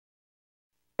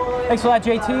Thanks a lot,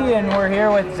 JT, and we're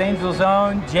here with Zanesville's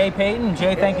own Jay Payton.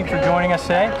 Jay, thank you for joining us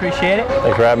today. Appreciate it.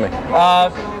 Thanks for having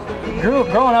me.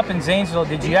 Growing up in Zanesville,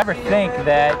 did you ever think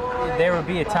that there would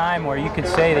be a time where you could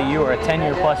say that you were a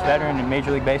 10-year-plus veteran in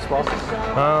Major League Baseball?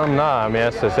 Nah, I mean,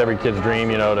 that's every kid's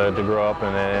dream, you know, to grow up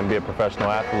and be a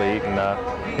professional athlete.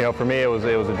 And, you know, for me, it was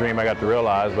a dream I got to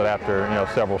realize, but after, you know,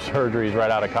 several surgeries right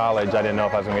out of college, I didn't know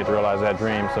if I was going to get to realize that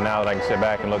dream. So now that I can sit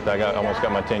back and look, I almost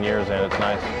got my 10 years in, it's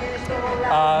nice.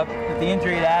 With the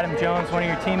injury to Adam Jones, one of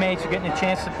your teammates, you're getting a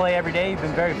chance to play every day. You've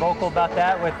been very vocal about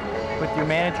that with your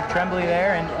manager Tremblay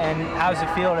there, and how does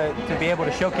it feel to be able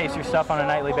to showcase your stuff on a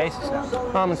nightly basis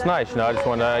now? It's nice. You know, I just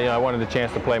wanted, I wanted the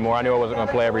chance to play more. I knew I wasn't going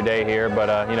to play every day here,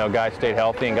 but you know, guys stayed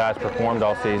healthy and guys performed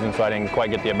all season, so I didn't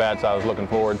quite get the at-bats I was looking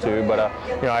forward to. But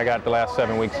you know, I got the last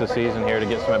 7 weeks of the season here to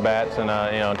get some at-bats and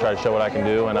you know, try to show what I can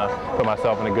do and put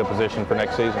myself in a good position for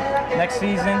next season. Next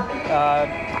season,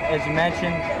 as you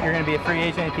mentioned, you're going to be a free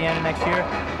agent at the end of next year.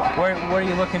 What are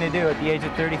you looking to do at the age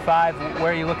of 35?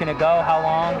 Where are you looking to go? How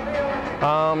long?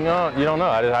 You don't know.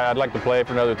 I'd like to play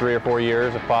for another 3 or 4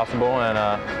 years if possible, and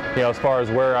you know, as far as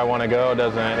where I want to go,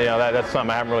 doesn't, you know, that's something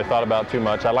I haven't really thought about too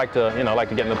much. I like to, you know,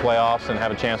 get in the playoffs and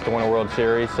have a chance to win a World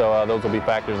Series. So those will be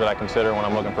factors that I consider when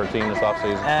I'm looking for a team this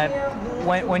offseason. And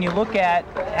when you look at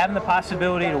having the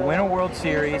possibility to win a World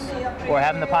Series or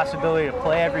having the possibility to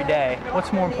play every day,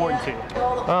 what's more important to you?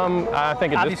 I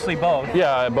think obviously both.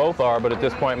 Yeah, both are. But at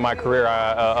this point in my career,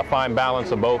 a fine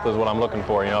balance of both is what I'm looking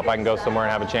for. You know, if I can go somewhere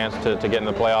and have a chance to get in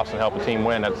the playoffs and help a team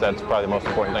win, that's probably the most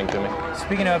important thing to me.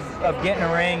 Speaking of getting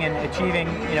a ring and achieving,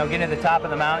 you know, getting to the top of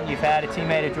the mountain, you've had a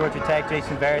teammate at Georgia Tech,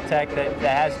 Jason Varitek, that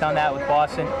has done that with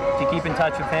Boston. Do you keep in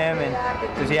touch with him,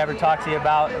 and does he ever talk to you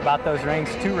about those rings,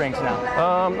 2 rings now?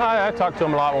 I talk to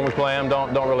him a lot when we play him.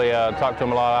 Don't really talk to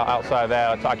him a lot outside of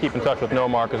that. I keep in touch with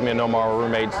Nomar because me and Nomar were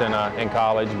roommates in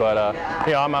college. But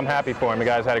you know, I'm happy for him. The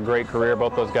guy's had a great career.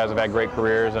 Both those guys have had great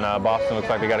careers, and Boston looks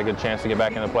like they got a good chance to get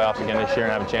back in the playoffs again this year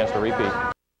and have a chance to repeat.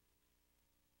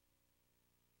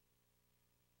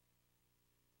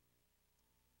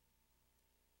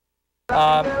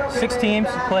 6 teams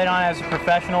you played on as a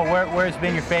professional. Where's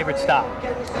been your favorite stop?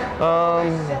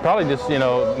 Probably just, you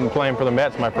know, playing for the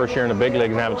Mets my first year in the big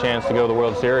leagues and have a chance to go to the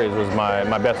World Series was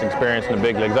my best experience in the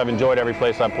big leagues. I've enjoyed every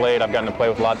place I've played. I've gotten to play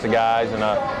with lots of guys and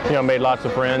you know, made lots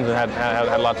of friends and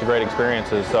had lots of great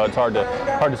experiences. So it's hard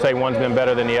to say one's been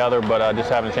better than the other, but just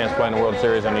having a chance to play in the World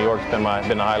Series in New York's been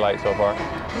the highlight so far.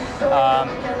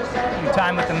 Your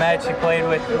time with the Mets, you played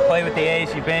with the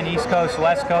A's. You've been East Coast,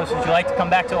 West Coast. Would you like to come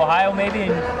back to Ohio maybe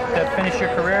and to finish your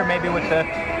career maybe with the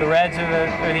Reds or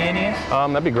the Indians?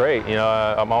 That'd be great. You know,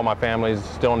 all my family's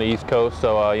still on the East Coast,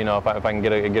 so you know, if I can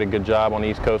get a good job on the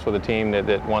East Coast with a team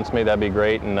that wants me, that'd be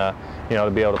great. And you know,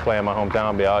 to be able to play in my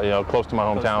hometown, you know, close to my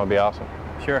hometown would be awesome.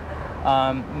 Sure.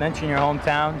 Mention your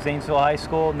hometown, Zanesville High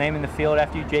School, naming the field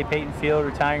after you, Jay Payton Field,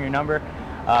 retiring your number.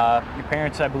 Your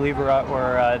parents, I believe,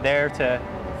 were there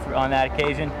on that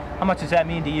occasion. How much does that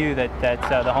mean to you that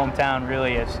the hometown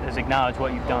really has acknowledged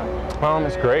what you've done?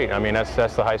 It's great. I mean, that's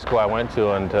the high school I went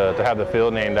to, and to have the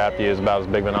field named after you is about as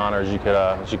big of an honor as you could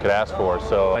ask for.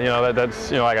 So you know,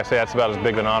 that's, you know, like I say, that's about as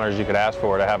big of an honor as you could ask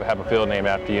for, to have a field named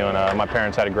after you. And my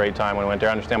parents had a great time when we went there.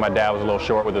 I understand my dad was a little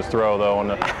short with his throw though on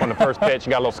the first pitch.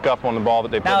 He got a little scuff on the ball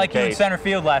that they put in the case. Not like you in center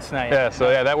field last night. Yeah. So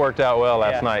yeah, that worked out well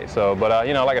last night. So, but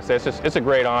you know, like I said, it's a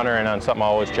great honor and something I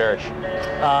always cherish.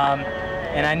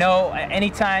 And I know any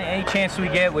chance we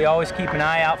get, we always keep an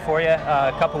eye out for you.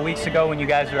 A couple weeks ago when you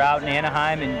guys were out in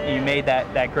Anaheim and you made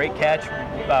that great catch,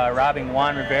 robbing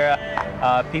Juan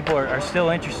Rivera, people are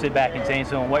still interested back in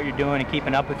Zanesville and what you're doing and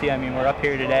keeping up with you. I mean, we're up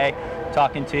here today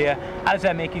talking to you. How does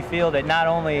that make you feel that not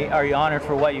only are you honored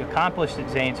for what you accomplished at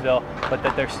Zanesville, but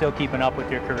that they're still keeping up with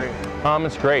your career?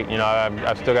 It's great. You know,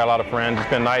 I've still got a lot of friends. It's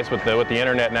been nice with the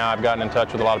internet now. I've gotten in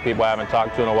touch with a lot of people I haven't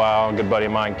talked to in a while. A good buddy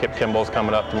of mine, Kip Kimball's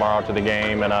coming up tomorrow to the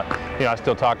game, and you know, I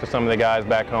still talk to some of the guys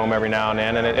back home every now and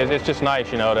then, and it's just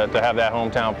nice, you know, to have that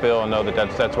hometown feel and know that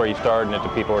that's where you started and that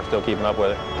the people are still keeping up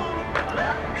with it.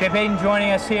 Jay Payton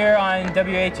joining us here on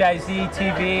WHIZ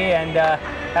TV, and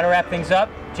that'll wrap things up.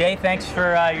 Jay, thanks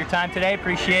for your time today.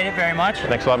 Appreciate it very much.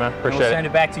 Thanks a lot, man. Appreciate it. We'll send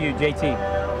it back to you,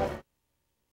 JT.